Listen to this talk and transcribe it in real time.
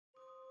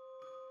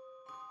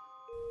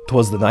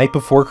'Twas the night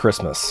before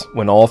Christmas,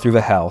 when all through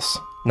the house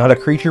not a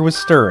creature was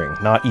stirring,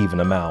 not even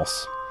a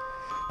mouse.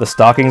 The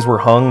stockings were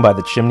hung by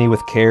the chimney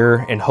with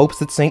care, in hopes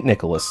that St.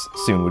 Nicholas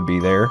soon would be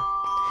there.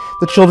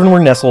 The children were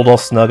nestled all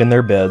snug in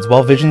their beds,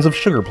 while visions of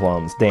sugar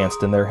plums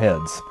danced in their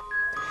heads.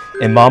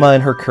 And Mama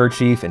in her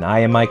kerchief, and I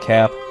in my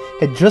cap,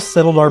 had just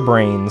settled our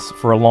brains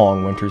for a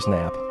long winter's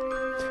nap.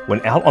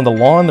 When out on the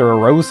lawn there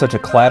arose such a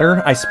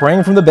clatter, I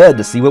sprang from the bed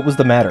to see what was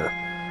the matter.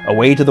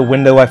 Away to the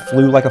window I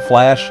flew like a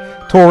flash,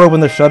 tore open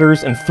the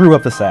shutters, and threw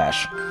up the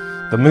sash.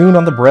 The moon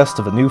on the breast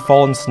of the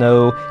new-fallen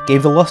snow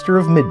gave the luster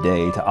of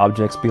midday to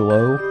objects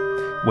below,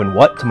 when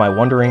what to my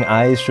wondering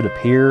eyes should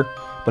appear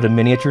but a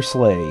miniature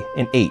sleigh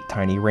and 8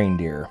 tiny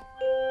reindeer.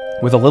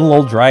 With a little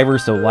old driver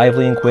so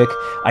lively and quick,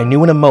 I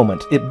knew in a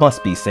moment it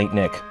must be St.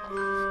 Nick.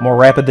 More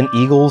rapid than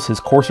eagles, his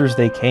coursers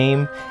they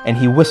came, and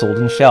he whistled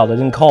and shouted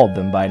and called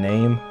them by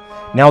name.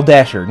 Now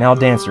Dasher, now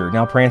Dancer,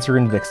 now Prancer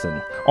and Vixen,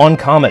 on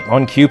Comet,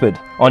 on Cupid,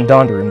 on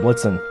Donder and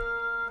Blitzen.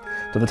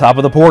 To the top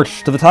of the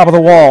porch, to the top of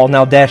the wall,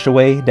 now dash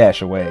away,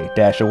 dash away,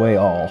 dash away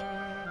all.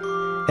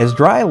 As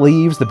dry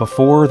leaves that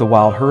before the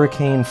wild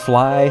hurricane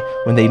fly,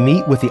 when they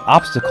meet with the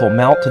obstacle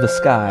mount to the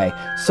sky,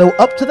 so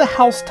up to the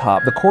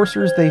housetop the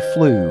coursers they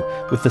flew,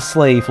 with the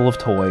sleigh full of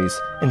toys,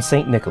 and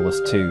St.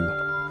 Nicholas too.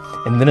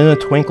 And then in a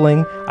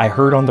twinkling I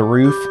heard on the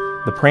roof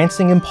the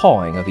prancing and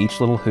pawing of each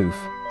little hoof.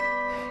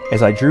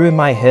 As I drew in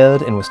my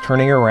head and was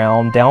turning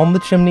around, down the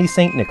chimney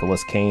St.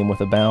 Nicholas came with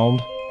a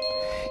bound.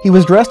 He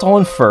was dressed all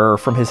in fur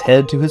from his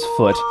head to his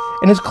foot,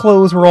 and his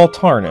clothes were all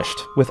tarnished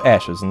with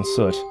ashes and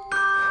soot.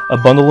 A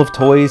bundle of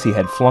toys he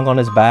had flung on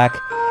his back,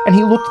 and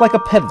he looked like a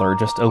peddler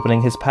just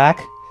opening his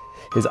pack.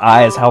 His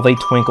eyes how they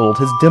twinkled,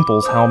 his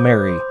dimples how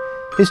merry.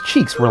 His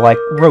cheeks were like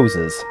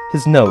roses,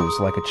 his nose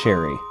like a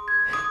cherry.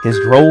 His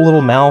droll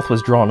little mouth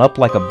was drawn up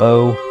like a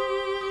bow,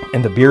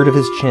 and the beard of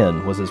his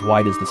chin was as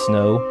white as the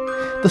snow.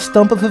 The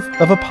stump of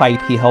a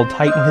pipe he held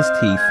tight in his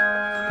teeth,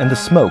 and the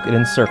smoke it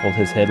encircled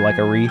his head like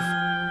a wreath.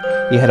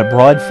 He had a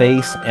broad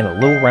face and a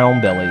little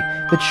round belly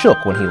that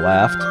shook when he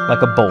laughed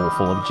like a bowl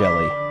full of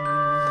jelly.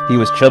 He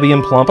was chubby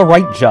and plump, a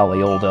right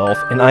jolly old elf,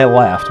 and I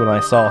laughed when I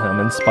saw him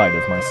in spite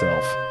of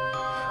myself.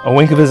 A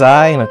wink of his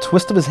eye and a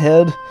twist of his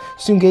head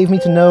soon gave me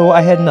to know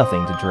I had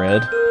nothing to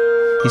dread.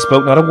 He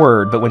spoke not a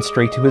word, but went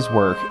straight to his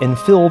work, and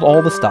filled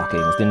all the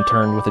stockings, then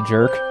turned with a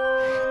jerk.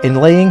 And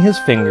laying his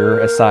finger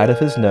aside of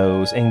his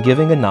nose, and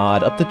giving a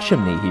nod up the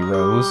chimney he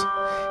rose.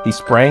 He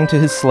sprang to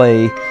his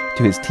sleigh,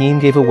 to his team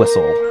gave a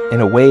whistle,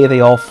 and away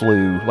they all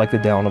flew like the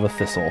down of a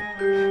thistle.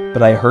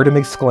 But I heard him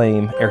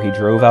exclaim, ere he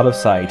drove out of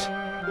sight,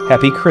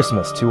 "Happy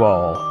Christmas to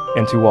all,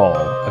 and to all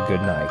a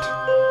good night."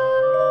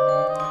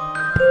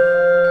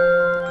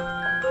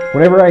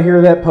 Whenever I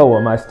hear that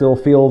poem, I still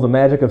feel the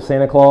magic of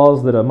Santa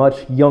Claus that a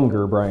much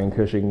younger Brian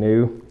Cushing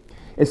knew.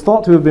 It's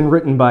thought to have been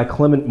written by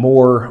Clement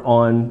Moore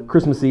on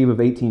Christmas Eve of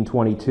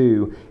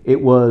 1822.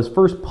 It was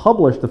first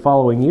published the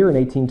following year in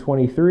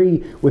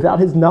 1823 without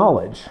his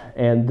knowledge,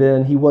 and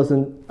then he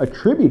wasn't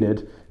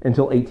attributed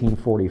until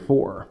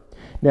 1844.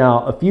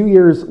 Now, a few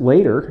years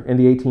later, in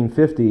the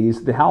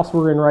 1850s, the house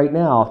we're in right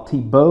now,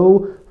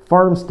 Thiebaud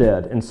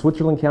Farmstead in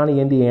Switzerland County,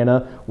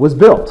 Indiana, was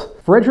built.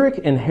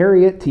 Frederick and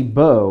Harriet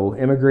Thiebaud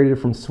immigrated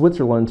from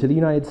Switzerland to the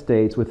United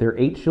States with their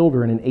 8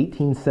 children in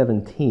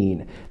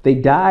 1817. They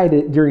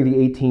died during the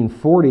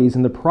 1840s,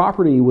 and the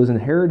property was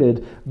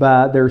inherited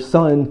by their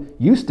son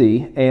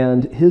Eustace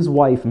and his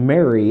wife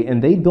Mary,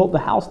 and they built the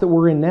house that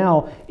we're in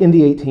now in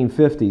the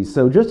 1850s.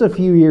 So just a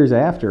few years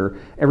after,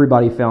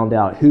 everybody found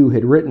out who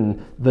had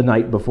written The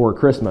Night Before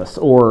Christmas,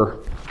 or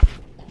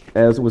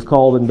as it was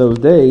called in those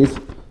days,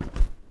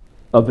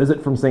 A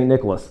Visit from St.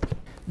 Nicholas.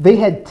 They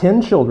had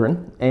 10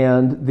 children,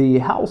 and the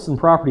house and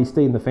property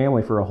stayed in the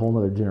family for a whole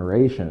other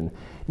generation.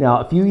 Now,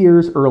 a few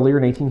years earlier,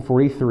 in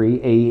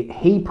 1843, a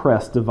hay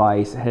press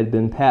device had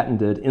been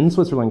patented in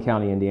Switzerland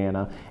County,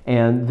 Indiana,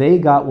 and they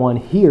got one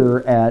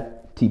here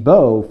at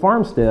Thiebaud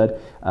Farmstead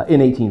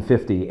in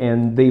 1850.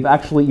 And they've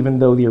actually, even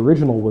though the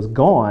original was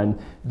gone,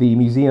 the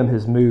museum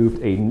has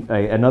moved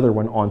another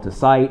one onto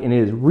site, and it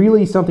is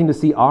really something to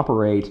see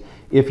operate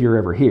if you're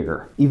ever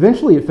here.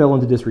 Eventually it fell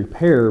into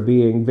disrepair,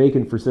 being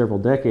vacant for several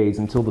decades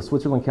until the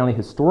Switzerland County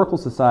Historical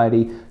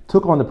Society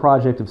took on the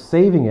project of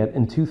saving it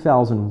in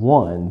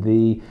 2001.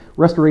 The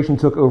restoration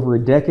took over a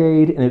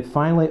decade, and it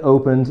finally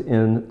opened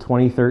in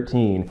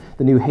 2013.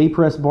 The new hay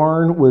press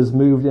barn was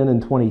moved in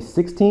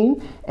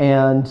 2016,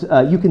 and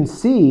you can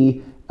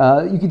see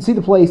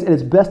the place at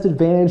its best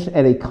advantage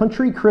at a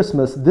country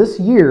Christmas this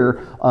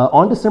year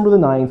on December the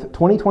 9th,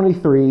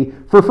 2023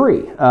 for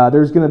free.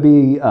 There's going to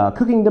be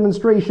cooking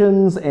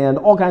demonstrations and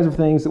all kinds of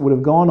things that would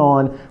have gone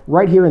on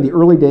right here in the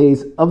early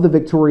days of the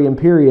Victorian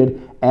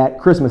period at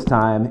Christmas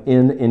time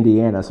in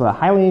Indiana. So I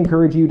highly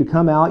encourage you to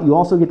come out. You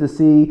also get to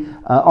see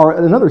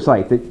another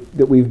site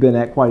that we've been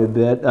at quite a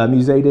bit,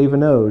 Musée des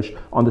Venoges,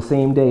 on the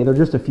same day. They're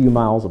just a few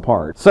miles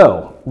apart.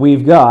 So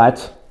we've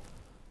got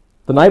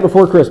The Night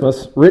Before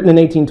Christmas, written in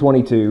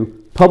 1822,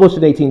 published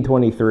in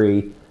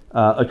 1823,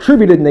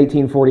 attributed in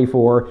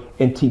 1844,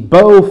 and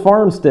Thiebaud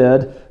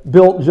Farmstead,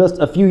 built just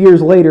a few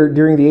years later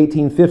during the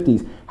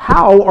 1850s.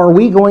 how are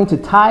we going to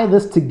tie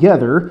this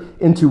together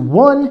into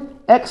one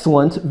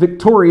excellent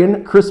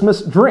Victorian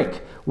Christmas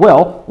drink?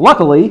 Well,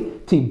 luckily,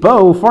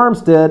 Thiebaud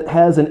Farmstead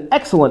has an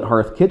excellent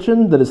hearth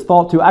kitchen that is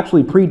thought to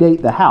actually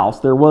predate the house.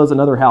 There was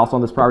another house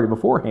on this property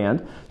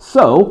beforehand.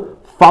 So,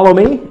 follow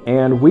me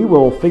and we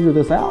will figure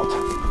this out.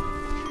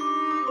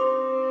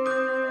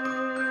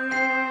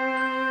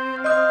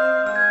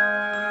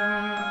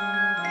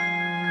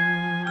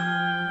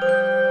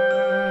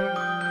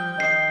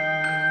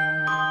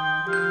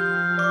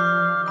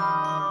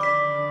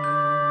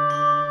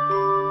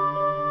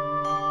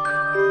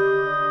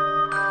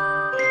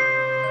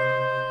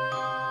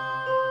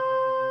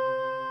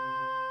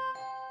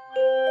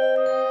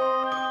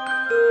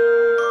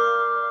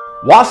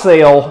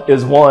 Wassail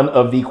is one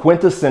of the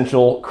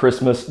quintessential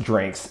Christmas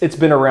drinks. It's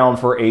been around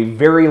for a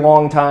very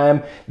long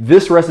time.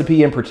 This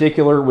recipe in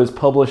particular was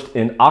published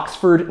in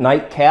Oxford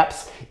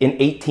Nightcaps in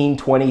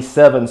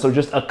 1827, so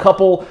just a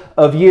couple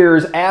of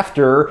years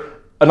after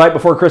A Night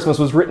Before Christmas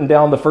was written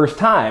down the first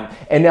time.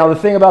 And now the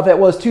thing about that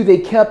was too, they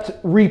kept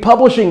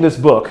republishing this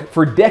book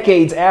for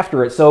decades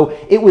after it, so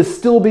it was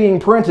still being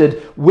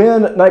printed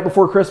when Night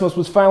Before Christmas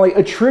was finally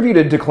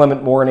attributed to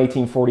Clement Moore in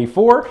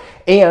 1844,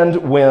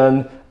 and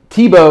when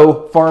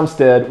Thiebaud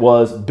Farmstead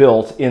was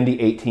built in the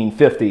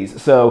 1850s.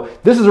 So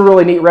this is a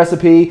really neat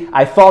recipe.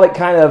 I thought it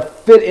kind of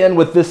fit in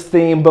with this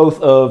theme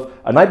both of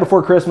A Night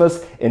Before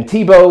Christmas and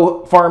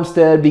Thiebaud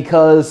Farmstead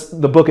because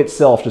the book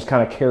itself just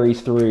kind of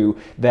carries through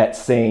that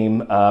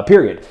same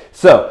period.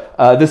 So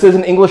this is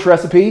an English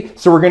recipe,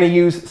 so we're going to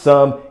use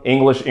some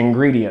English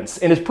ingredients.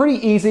 And it's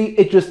pretty easy,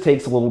 it just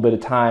takes a little bit of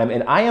time.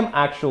 And I am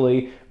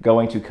actually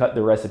going to cut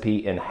the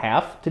recipe in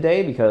half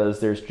today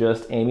because there's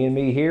just Amy and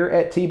me here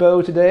at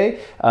Thiebaud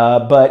today.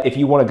 But if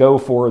you want to go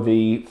for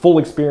the full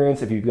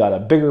experience, if you've got a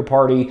bigger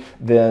party,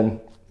 then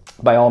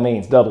by all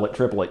means, double it,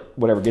 triple it,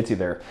 whatever gets you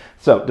there.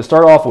 So to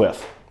start off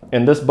with,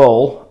 in this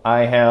bowl,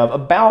 I have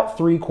about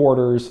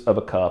 3/4 of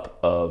a cup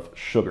of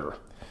sugar.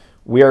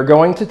 We are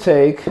going to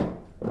take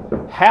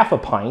half a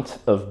pint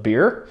of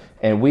beer,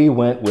 and we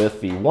went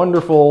with the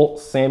wonderful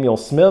Samuel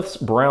Smith's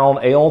Brown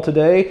Ale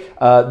today.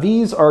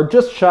 These are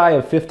just shy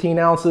of 15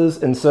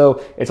 ounces, and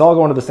so it's all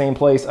going to the same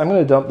place. I'm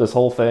going to dump this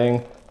whole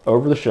thing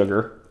over the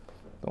sugar.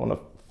 Don't want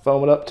to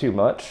foam it up too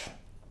much.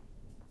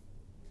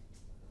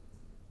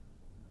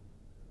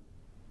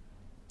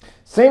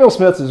 Samuel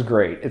Smith's is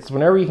great. It's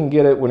whenever you can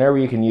get it, whenever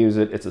you can use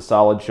it, it's a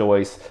solid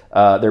choice.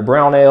 Their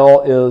brown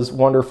ale is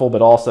wonderful,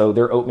 but also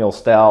their oatmeal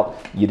stout,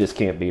 you just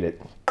can't beat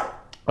it.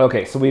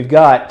 Okay, so we've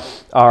got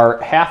our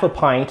half a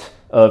pint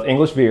of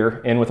English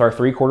beer in with our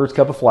 3/4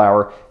 cup of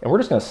flour, and we're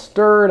just going to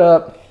stir it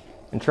up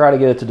and try to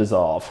get it to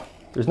dissolve.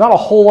 There's not a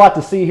whole lot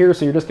to see here,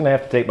 so you're just going to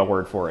have to take my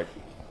word for it.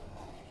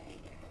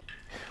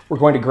 We're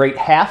going to grate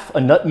half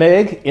a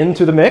nutmeg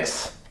into the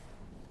mix.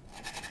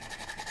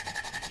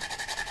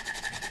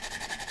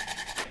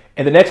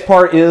 And the next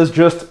part is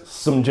just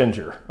some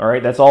ginger. All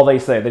right, that's all they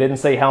say. They didn't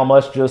say how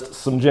much, just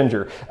some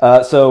ginger.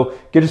 So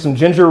get you some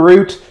ginger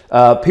root,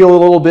 peel a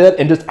little bit,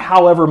 and just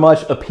however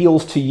much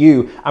appeals to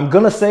you. I'm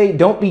gonna say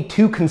don't be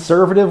too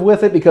conservative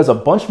with it because a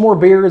bunch more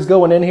beer is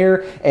going in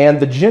here, and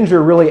the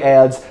ginger really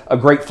adds a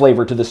great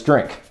flavor to this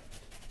drink.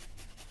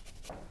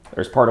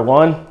 There's part of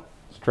one.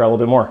 Let's try a little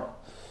bit more.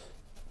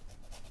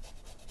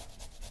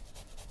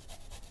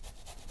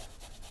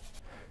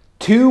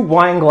 Two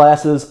wine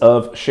glasses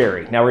of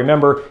sherry. Now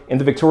remember, in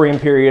the Victorian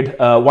period,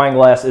 wine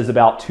glass is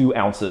about 2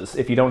 ounces.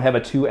 If you don't have a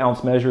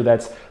 2-ounce measure,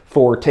 that's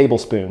 4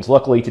 tablespoons.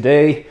 Luckily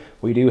today,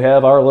 we do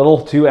have our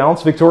little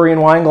 2-ounce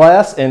Victorian wine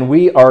glass, and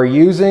we are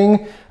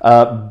using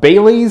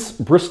Bailey's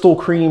Bristol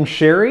Cream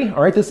Sherry.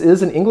 All right, this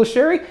is an English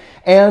sherry,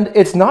 and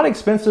it's not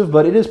expensive,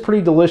 but it is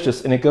pretty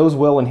delicious, and it goes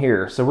well in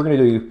here. So we're gonna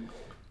do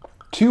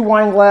 2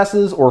 wine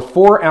glasses, or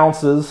 4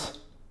 ounces,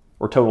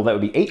 or total that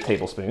would be 8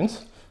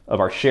 tablespoons of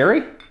our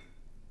sherry.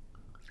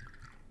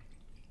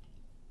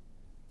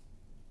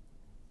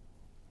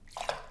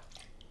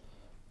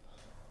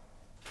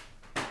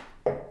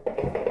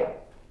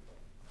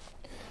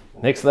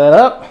 Mix that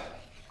up.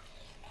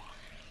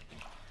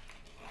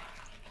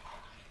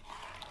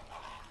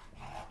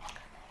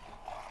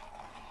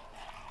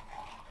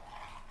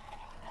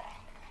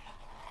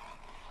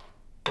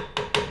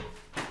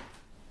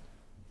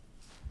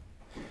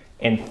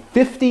 And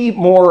 50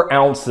 more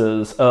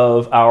ounces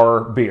of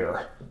our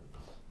beer.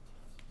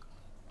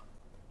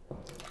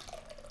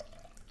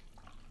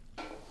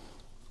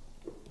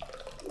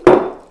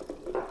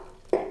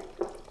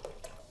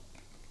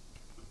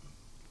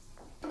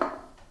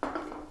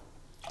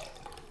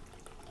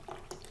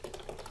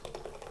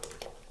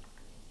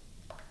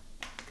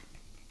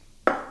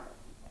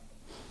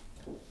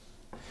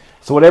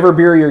 So whatever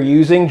beer you're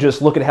using,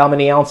 just look at how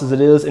many ounces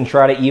it is and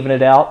try to even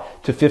it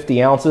out to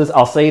 50 ounces.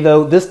 I'll say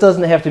though, this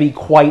doesn't have to be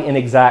quite an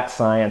exact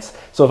science.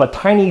 So if a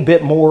tiny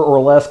bit more or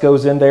less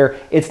goes in there,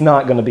 it's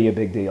not going to be a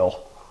big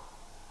deal.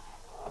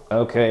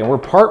 Okay, and we're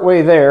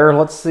partway there.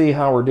 Let's see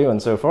how we're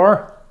doing so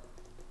far.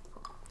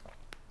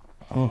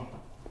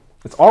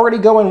 It's already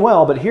going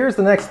well, but here's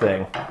the next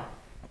thing.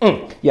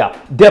 Yeah,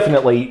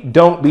 definitely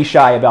don't be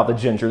shy about the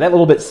ginger. That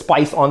little bit of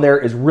spice on there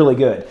is really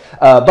good.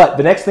 But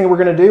the next thing we're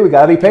going to do, we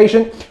got to be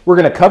patient. We're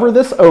going to cover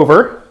this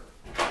over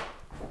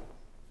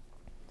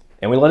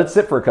and we let it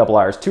sit for a couple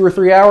hours, 2 or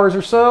 3 hours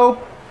or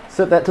so.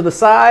 Set that to the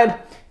side.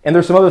 And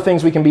there's some other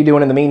things we can be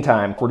doing in the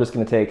meantime. We're just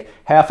going to take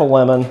half a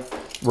lemon.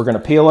 We're going to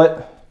peel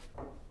it.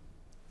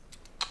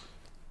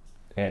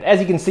 And as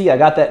you can see, I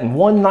got that in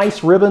one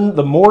nice ribbon.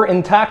 The more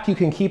intact you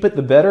can keep it,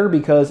 the better,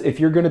 because if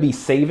you're going to be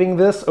saving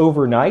this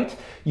overnight,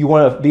 you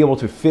want to be able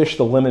to fish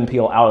the lemon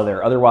peel out of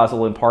there. Otherwise,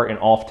 it'll impart an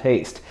off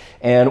taste.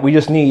 And we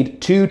just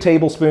need 2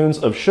 tablespoons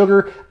of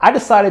sugar. I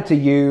decided to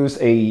use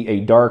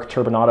a dark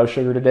turbinado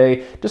sugar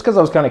today, just because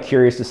I was kind of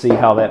curious to see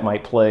how that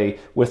might play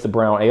with the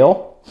brown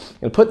ale.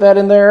 And put that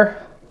in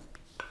there,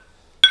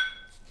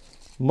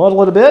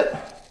 muddle it a bit,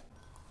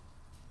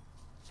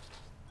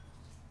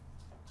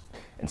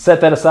 and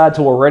set that aside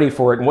till we're ready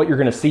for it. And what you're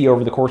going to see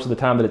over the course of the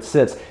time that it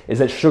sits is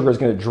that sugar is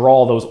going to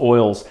draw those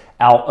oils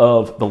out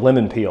of the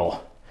lemon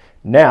peel.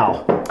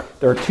 Now,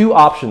 there are 2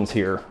 options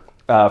here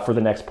for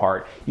the next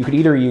part. You could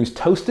either use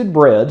toasted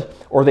bread,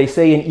 or they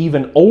say an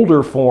even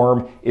older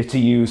form is to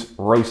use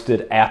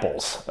roasted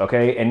apples,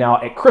 okay? And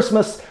now at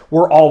Christmas,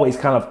 we're always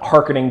kind of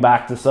hearkening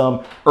back to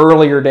some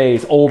earlier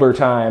days, older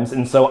times,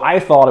 and so I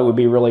thought it would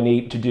be really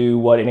neat to do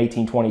what in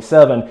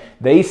 1827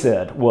 they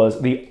said was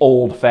the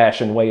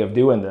old-fashioned way of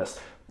doing this,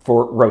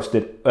 for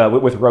roasted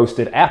with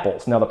roasted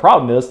apples. Now the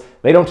problem is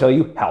they don't tell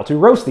you how to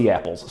roast the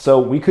apples. So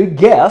we could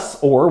guess,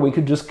 or we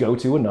could just go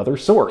to another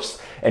source.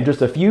 And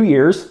just a few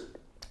years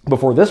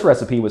before this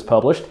recipe was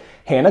published,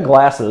 Hannah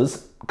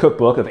Glass's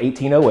cookbook of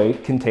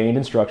 1808 contained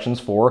instructions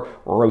for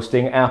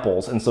roasting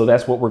apples. And so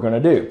that's what we're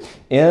going to do.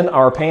 In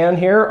our pan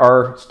here,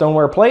 our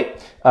stoneware plate,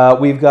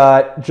 we've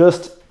got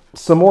just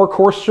some more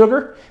coarse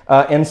sugar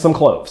and some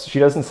cloves. She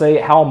doesn't say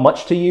how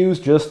much to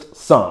use, just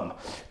some.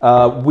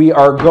 We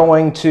are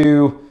going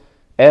to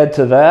add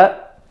to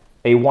that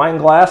a wine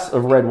glass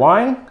of red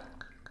wine.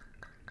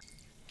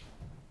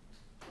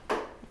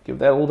 Give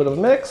that a little bit of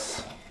a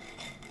mix.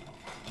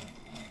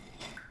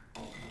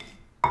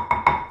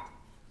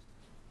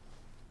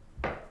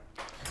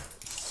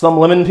 Some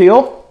lemon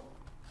peel.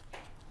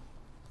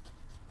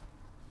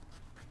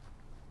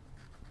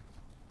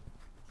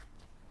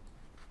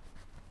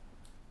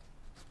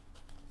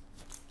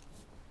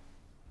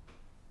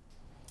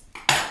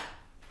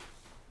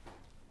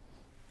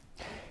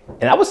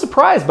 And I was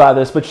surprised by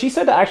this, but she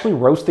said to actually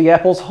roast the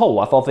apples whole.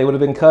 I thought they would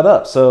have been cut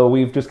up. So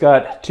we've just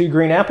got 2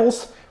 green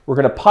apples. We're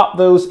going to pop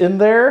those in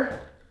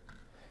there.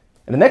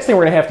 And the next thing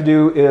we're going to have to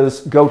do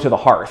is go to the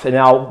hearth. And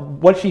now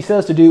what she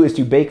says to do is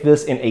to bake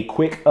this in a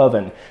quick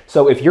oven.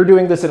 So if you're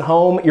doing this at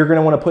home, you're going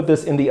to want to put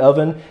this in the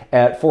oven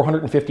at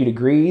 450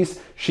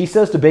 degrees. She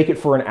says to bake it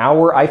for an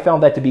hour. I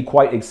found that to be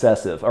quite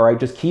excessive. All right,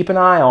 just keep an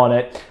eye on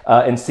it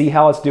and see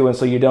how it's doing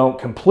so you don't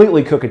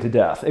completely cook it to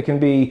death. It can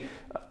be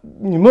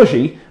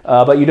mushy,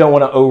 but you don't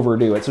want to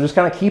overdo it. So just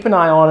kind of keep an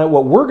eye on it.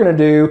 What we're going to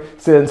do,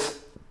 since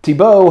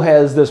Thiebaud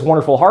has this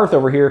wonderful hearth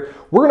over here,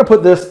 we're going to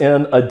put this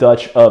in a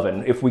Dutch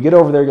oven. If we get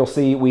over there, you'll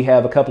see we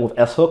have a couple of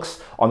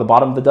S-hooks on the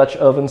bottom of the Dutch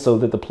oven so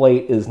that the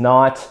plate is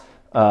not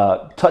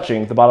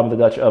touching the bottom of the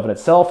Dutch oven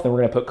itself. Then we're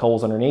going to put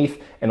coals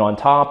underneath and on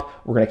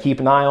top. We're going to keep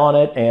an eye on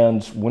it,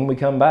 and when we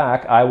come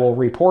back, I will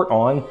report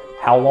on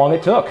how long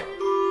it took.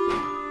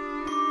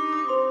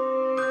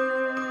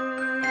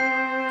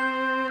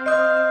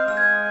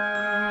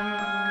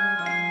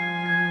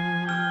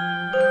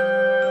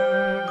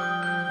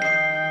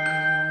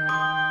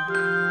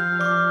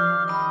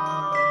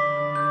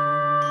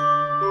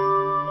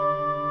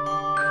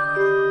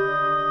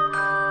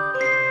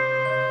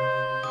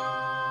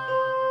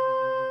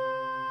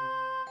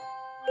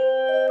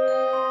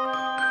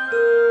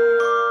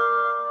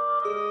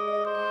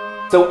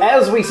 So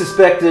as we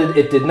suspected,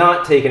 it did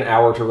not take an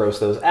hour to roast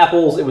those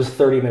apples. It was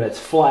 30 minutes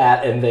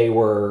flat, and they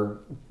were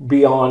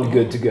beyond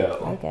good to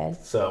go. Okay.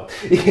 So,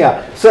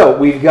 yeah. So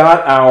we've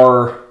got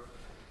our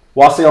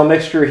Wassail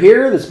mixture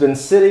here that's been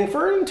sitting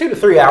for 2 to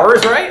 3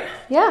 hours, right?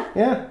 Yeah.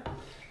 Yeah.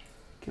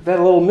 Give that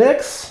a little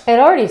mix. It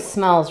already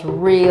smells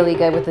really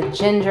good with the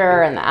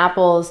ginger and the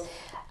apples.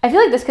 I feel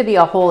like this could be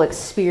a whole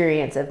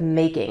experience of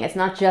making. It's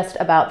not just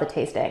about the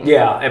tasting.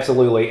 Yeah,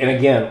 absolutely. And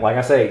again, like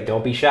I say,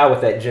 don't be shy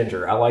with that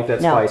ginger. I like that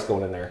spice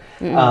going in there.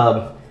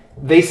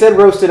 They said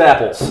roasted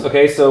apples.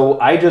 Okay, so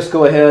I just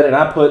go ahead and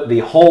I put the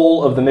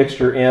whole of the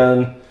mixture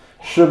in,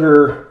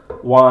 sugar,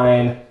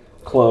 wine,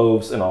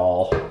 cloves, and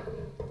all.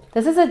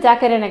 This is a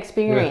decadent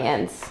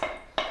experience.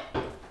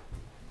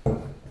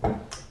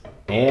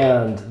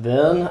 And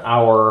then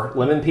our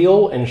lemon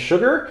peel and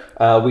sugar.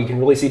 We can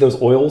really see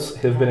those oils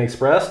have been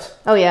expressed.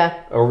 Oh,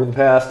 yeah. Over the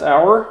past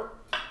hour.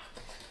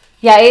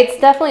 Yeah, it's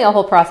definitely a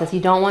whole process. You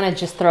don't want to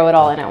just throw it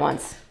all in at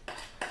once.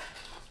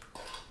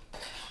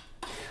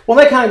 Well,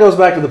 that kind of goes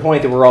back to the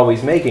point that we're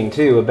always making,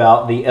 too,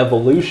 about the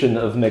evolution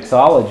of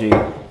mixology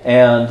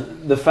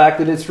and the fact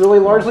that it's really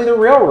largely the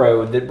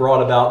railroad that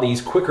brought about these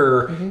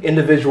quicker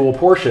individual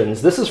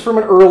portions. This is from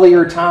an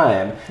earlier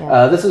time.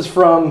 Yeah. This is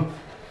from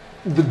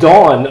the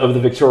dawn of the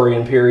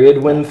Victorian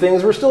period when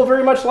things were still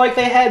very much like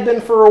they had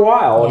been for a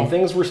while and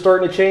things were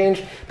starting to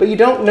change, but you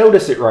don't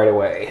notice it right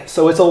away.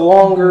 So it's a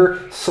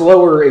longer,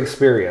 slower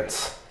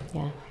experience.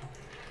 Yeah.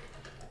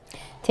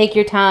 Take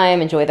your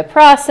time, enjoy the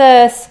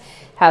process,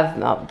 have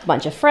a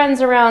bunch of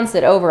friends around,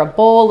 sit over a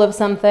bowl of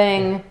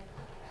something.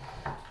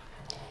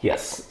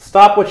 Yes.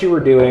 Stop what you were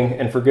doing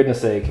and, for goodness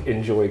sake,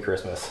 enjoy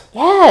Christmas.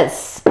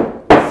 Yes.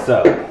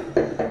 So.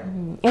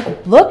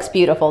 It looks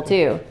beautiful,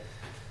 too.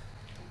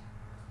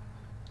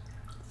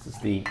 This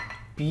is the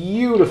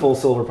beautiful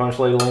silver punch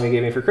ladling they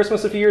gave me for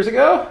Christmas a few years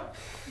ago.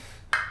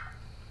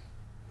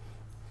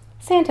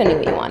 Santa knew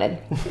what you wanted.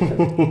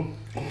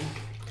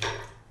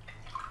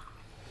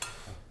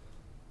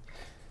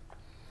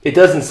 It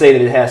doesn't say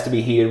that it has to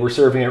be heated. We're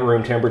serving at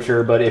room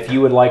temperature, but if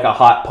you would like a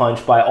hot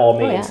punch, by all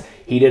means,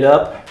 heat it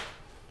up.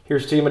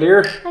 Here's to you, my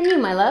dear. And you,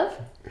 my love.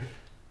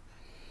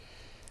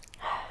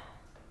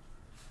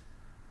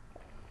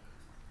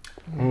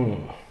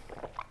 Oh,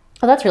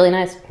 that's really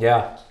nice.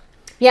 Yeah.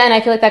 Yeah, and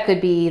I feel like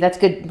that's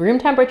good room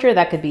temperature.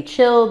 That could be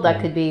chilled.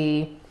 That could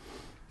be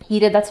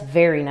heated. That's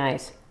very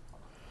nice.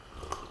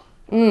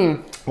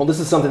 Well, this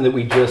is something that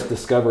we just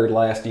discovered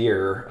last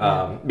year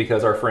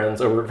because our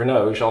friends over at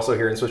Vevay, also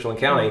here in Switzerland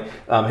County,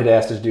 had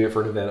asked us to do it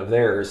for an event of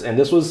theirs. And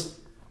this was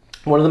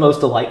one of the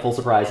most delightful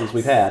surprises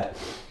we've had.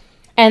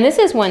 And this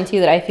is one, too,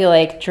 that I feel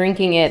like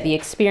drinking it, the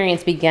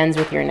experience begins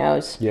with your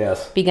nose.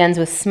 Yes. Begins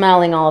with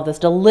smelling all of those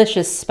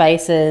delicious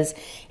spices,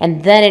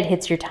 and then it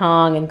hits your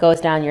tongue and goes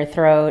down your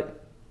throat.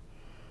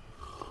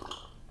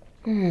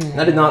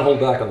 I did not hold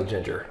back on the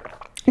ginger.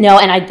 No,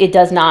 and it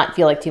does not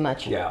feel like too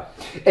much. Yeah.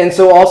 And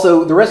so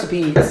also the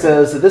recipe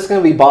says that this is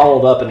going to be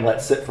bottled up and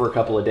let sit for a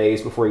couple of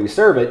days before you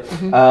serve it.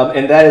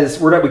 And that is,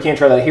 we can't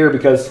try that here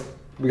because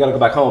we got to go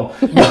back home.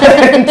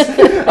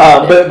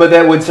 But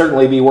that would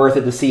certainly be worth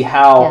it to see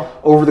how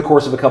over the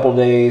course of a couple of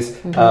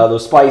days,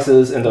 those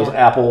spices and those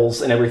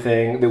apples and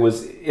everything that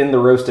was in the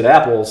roasted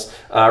apples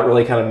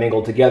really kind of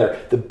mingled together.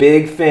 The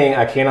big thing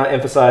I cannot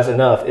emphasize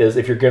enough is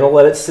if you're going to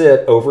let it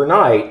sit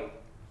overnight,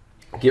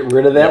 get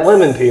rid of that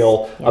lemon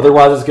peel.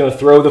 Otherwise, it's going to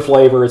throw the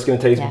flavor. It's going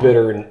to taste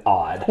bitter and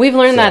odd. We've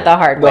learned that the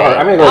hard way.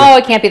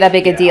 It can't be that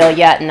big a deal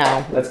yet.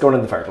 No. That's going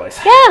in the fireplace.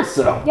 Yeah.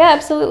 So, yeah,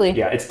 absolutely.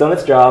 Yeah, it's done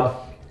its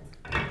job.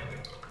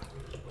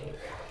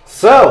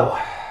 So,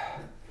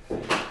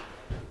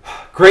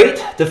 great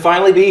to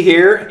finally be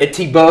here at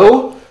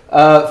Thiebaud,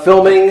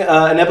 filming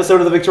an episode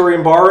of the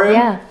Victorian Barroom.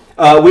 Yeah.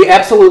 We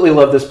absolutely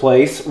love this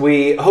place.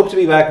 We hope to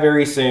be back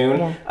very soon.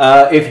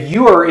 Yeah. If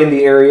you are in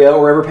the area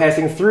or ever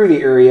passing through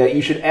the area,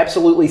 you should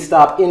absolutely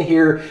stop in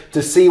here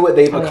to see what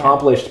they've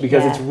accomplished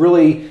because it's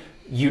really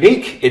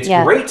unique. It's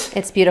great.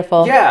 It's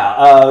beautiful.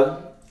 Yeah.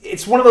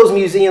 It's one of those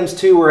museums,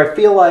 too, where I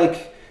feel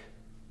like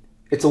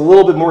it's a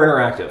little bit more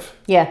interactive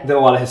than a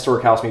lot of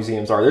historic house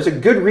museums are. There's a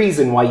good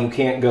reason why you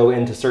can't go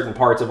into certain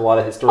parts of a lot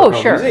of historic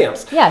house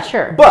museums. Yeah,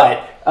 sure.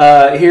 But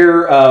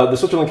here, the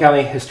Switzerland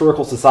County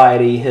Historical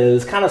Society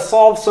has kind of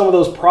solved some of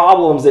those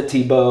problems at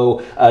Thiebaud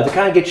to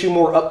kind of get you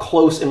more up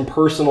close and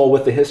personal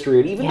with the history.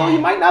 And even though you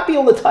might not be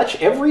able to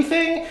touch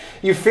everything,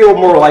 you feel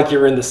more like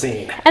you're in the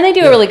scene. And they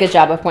do a really good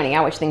job of pointing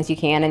out which things you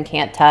can and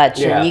can't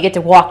touch. And you get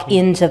to walk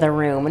into the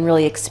room and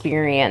really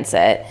experience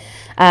it.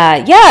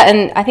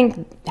 And I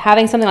think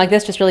having something like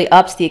this just really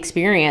ups the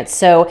experience.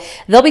 So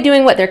they'll be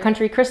doing their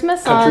Country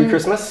Christmas on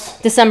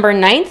December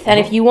 9th. And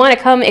if you want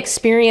to come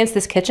experience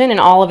this kitchen in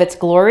all of its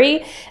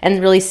glory and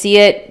really see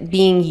it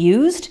being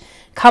used,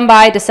 come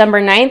by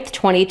December 9th,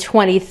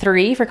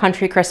 2023 for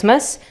Country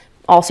Christmas.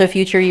 Also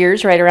future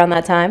years right around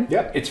that time.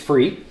 Yep, it's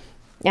free.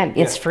 Yeah,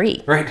 it's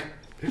free. Right.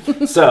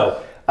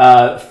 So,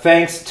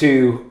 thanks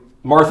to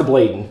Martha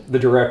Bladen, the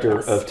director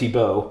of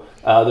Thiebaud,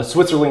 the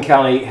Switzerland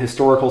County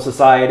Historical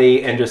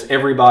Society, and just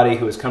everybody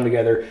who has come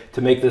together to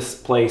make this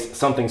place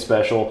something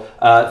special.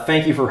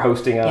 Thank you for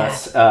hosting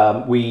us.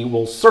 We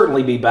will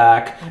certainly be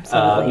back.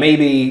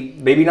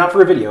 Maybe not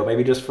for a video,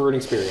 maybe just for an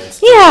experience.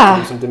 To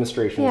do some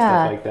demonstrations,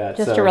 stuff like that.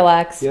 Just to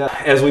relax. Yeah.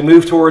 As we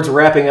move towards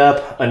wrapping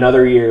up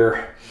another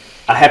year,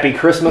 a happy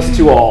Christmas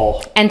to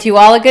all. And to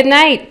all a good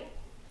night.